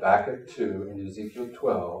Habakkuk 2 and Ezekiel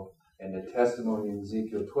 12, and the testimony in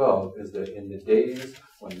Ezekiel 12 is that in the days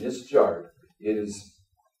when this chart is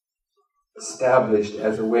established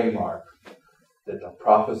as a waymark, that the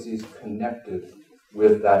prophecies connected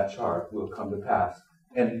with that chart will come to pass.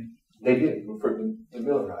 And they did for the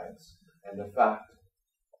Millerites. And the fact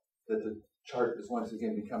that the chart is once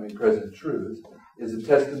again becoming present truth is a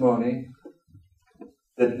testimony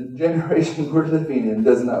that the generation we're living in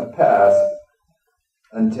does not pass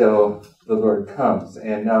until the Lord comes.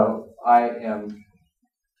 And now I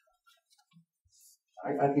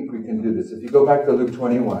think we can do this. If you go back to Luke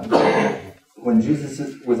 21, when Jesus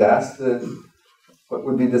was asked what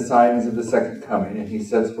would be the signs of the second coming, and he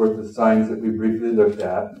sets forth the signs that we briefly looked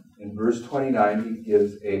at. In verse 29, he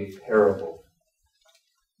gives a parable.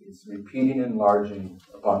 He's repeating and enlarging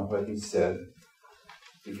upon what he said,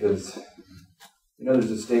 because, there's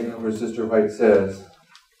a statement where Sister White says,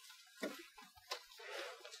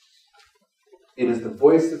 "It is the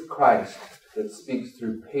voice of Christ that speaks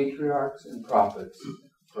through patriarchs and prophets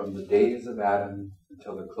from the days of Adam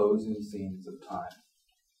until the closing scenes of time."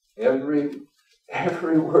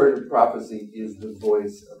 Every word of prophecy is the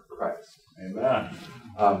voice of Christ. Amen.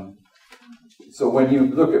 So when you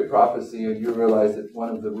look at prophecy and you realize that one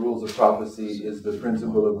of the rules of prophecy is the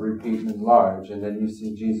principle of repeat and enlarge, and then you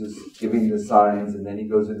see Jesus giving the signs, and then he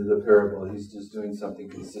goes into the parable, he's just doing something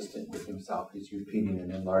consistent with himself. He's repeating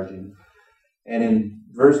and enlarging. And in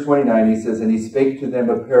verse 29 he says, "And he spake to them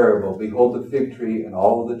a parable, Behold the fig tree and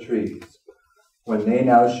all the trees. When they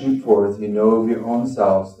now shoot forth, you know of your own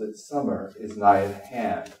selves that summer is nigh at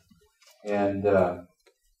hand." And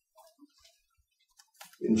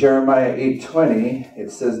in Jeremiah 8:20, it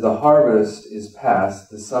says, "The harvest is past,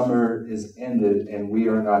 the summer is ended, and we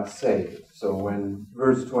are not saved." So when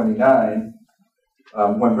verse 30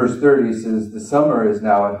 says, "The summer is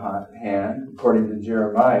now at hand," according to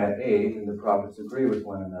Jeremiah 8, and the prophets agree with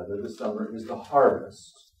one another, the summer is the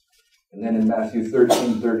harvest. And then in Matthew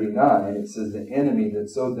 13:39, it says, "The enemy that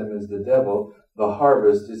sowed them is the devil. The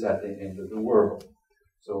harvest is at the end of the world."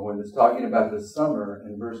 So when it's talking about the summer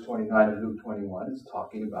in verse 29 of Luke 21, it's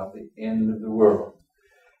talking about the end of the world.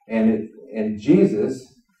 And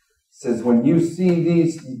Jesus says, when you see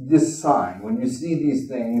this sign, when you see these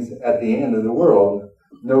things at the end of the world,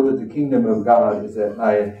 know that the kingdom of God is at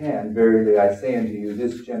nigh at hand. Verily I say unto you,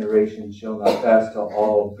 this generation shall not pass till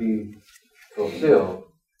all be fulfilled.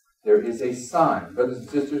 There is a sign. Brothers and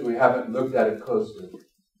sisters, we haven't looked at it closely.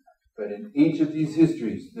 But in each of these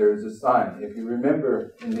histories, there is a sign. If you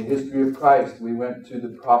remember, in the history of Christ, we went to the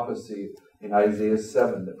prophecy in Isaiah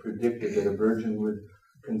 7 that predicted that a virgin would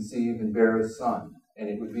conceive and bear a son. And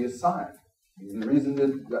it would be a sign. The reason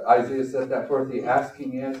that Isaiah set that forth, he asked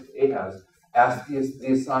King Ahaz, ask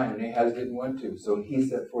the sign, and Ahaz didn't want to. So he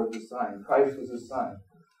set forth the sign. Christ was a sign.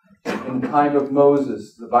 In the time of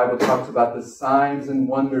Moses, the Bible talks about the signs and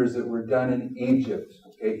wonders that were done in Egypt.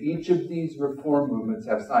 Okay? Each of these reform movements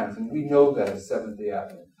have signs, and we know that as Seventh-day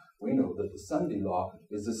Adventists. We know that the Sunday law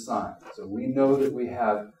is a sign. So we know that we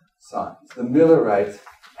have signs. The Millerites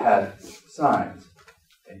had signs.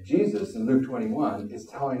 And Jesus, in Luke 21, is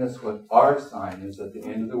telling us what our sign is at the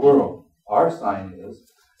end of the world. Our sign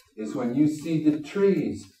is when you see the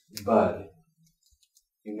trees bud,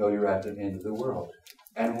 you know you're at the end of the world.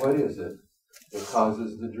 And what is it that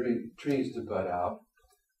causes the trees to bud out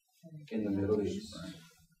in the Middle East?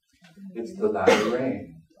 It's the latter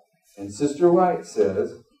rain. And Sister White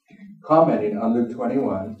says, commenting on Luke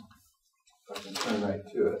 21, if I can turn right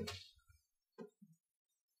to it,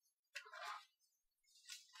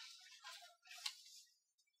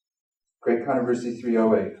 Great Controversy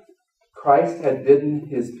 308. Christ had bidden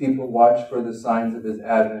his people watch for the signs of his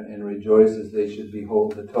advent and rejoice as they should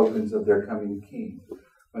behold the tokens of their coming king.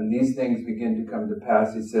 When these things begin to come to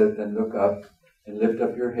pass, he said, then look up and lift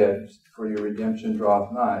up your heads, for your redemption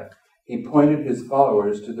draweth nigh. He pointed his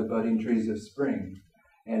followers to the budding trees of spring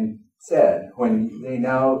and said, when they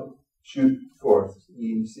now shoot forth,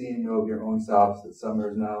 ye see and know of your own selves that summer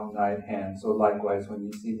is now nigh at hand. So likewise, when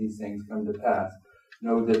ye see these things come to pass,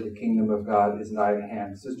 know that the kingdom of God is nigh at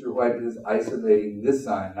hand. Sister White is isolating this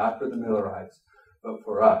sign, not for the Millerites, but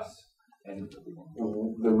for us. And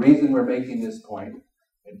the reason we're making this point,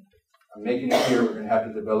 and I'm making it here, we're going to have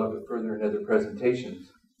to develop it further in other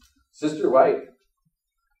presentations. Sister White,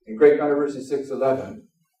 in Great Controversy 611,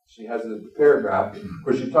 she has a paragraph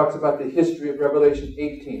where she talks about the history of Revelation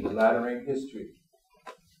 18, the latter rain history.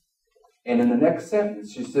 And in the next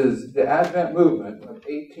sentence, she says, the Advent movement of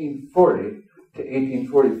 1840 to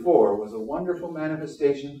 1844 was a wonderful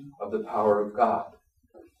manifestation of the power of God.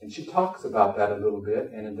 And she talks about that a little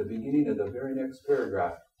bit, and in the beginning of the very next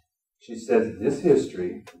paragraph, she says this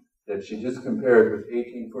history that she just compared with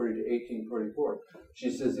 1840 to 1844, she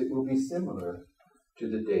says it will be similar to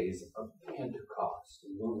the days of Pentecost.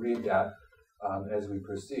 And we'll read that as we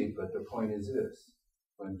proceed, but the point is this.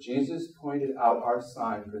 When Jesus pointed out our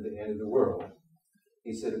sign for the end of the world,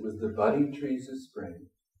 he said it was the budding trees of spring,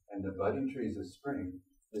 and the budding trees of spring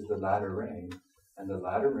is the latter rain, and the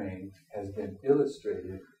latter rain has been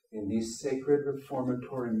illustrated in these sacred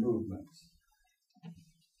reformatory movements.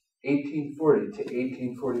 1840 to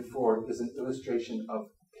 1844 is an illustration of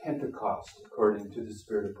Pentecost, according to the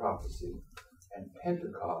spirit of prophecy. And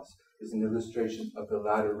Pentecost is an illustration of the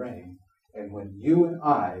latter rain. And when you and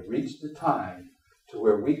I reach the time to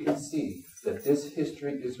where we can see that this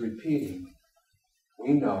history is repeating,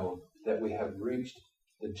 we know that we have reached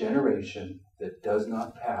the generation that does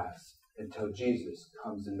not pass until Jesus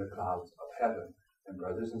comes in the clouds of heaven. And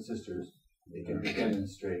brothers and sisters, it can be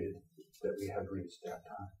demonstrated that we have reached that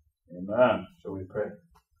time. Amen. So we pray.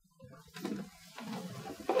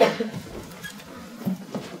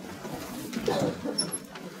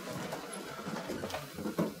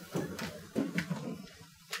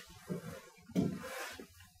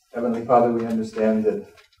 Heavenly Father, we understand that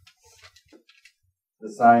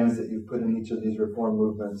the signs that you've put in each of these reform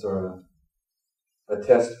movements are a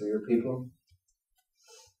test for your people,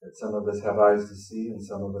 that some of us have eyes to see and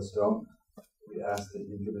some of us don't. We ask that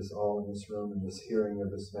you give us all in this room, in this hearing of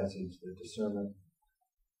this message, the discernment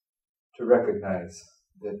to recognize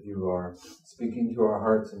that you are speaking to our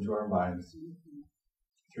hearts and to our minds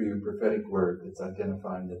through your prophetic word that's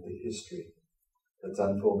identifying that the history that's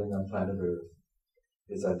unfolding on planet Earth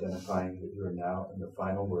is identifying that you are now in the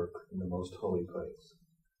final work in the most holy place.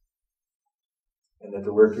 And that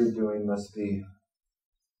the work you're doing must be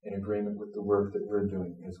in agreement with the work that we're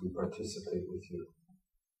doing as we participate with you,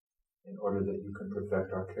 in order that you can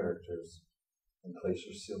perfect our characters and place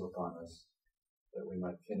your seal upon us, that we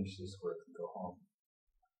might finish this work and go home.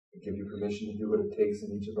 We give you permission to do what it takes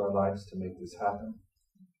in each of our lives to make this happen.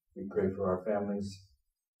 We pray for our families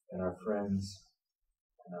and our friends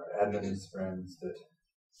and our Adventist friends that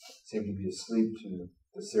seem to be asleep to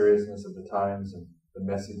the seriousness of the times and the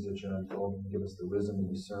message that you're unfolding. Give us the wisdom and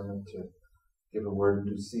discernment to give a word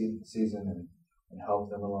in due season and help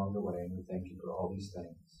them along the way. And we thank you for all these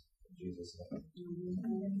things. In Jesus' name.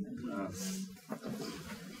 Amen.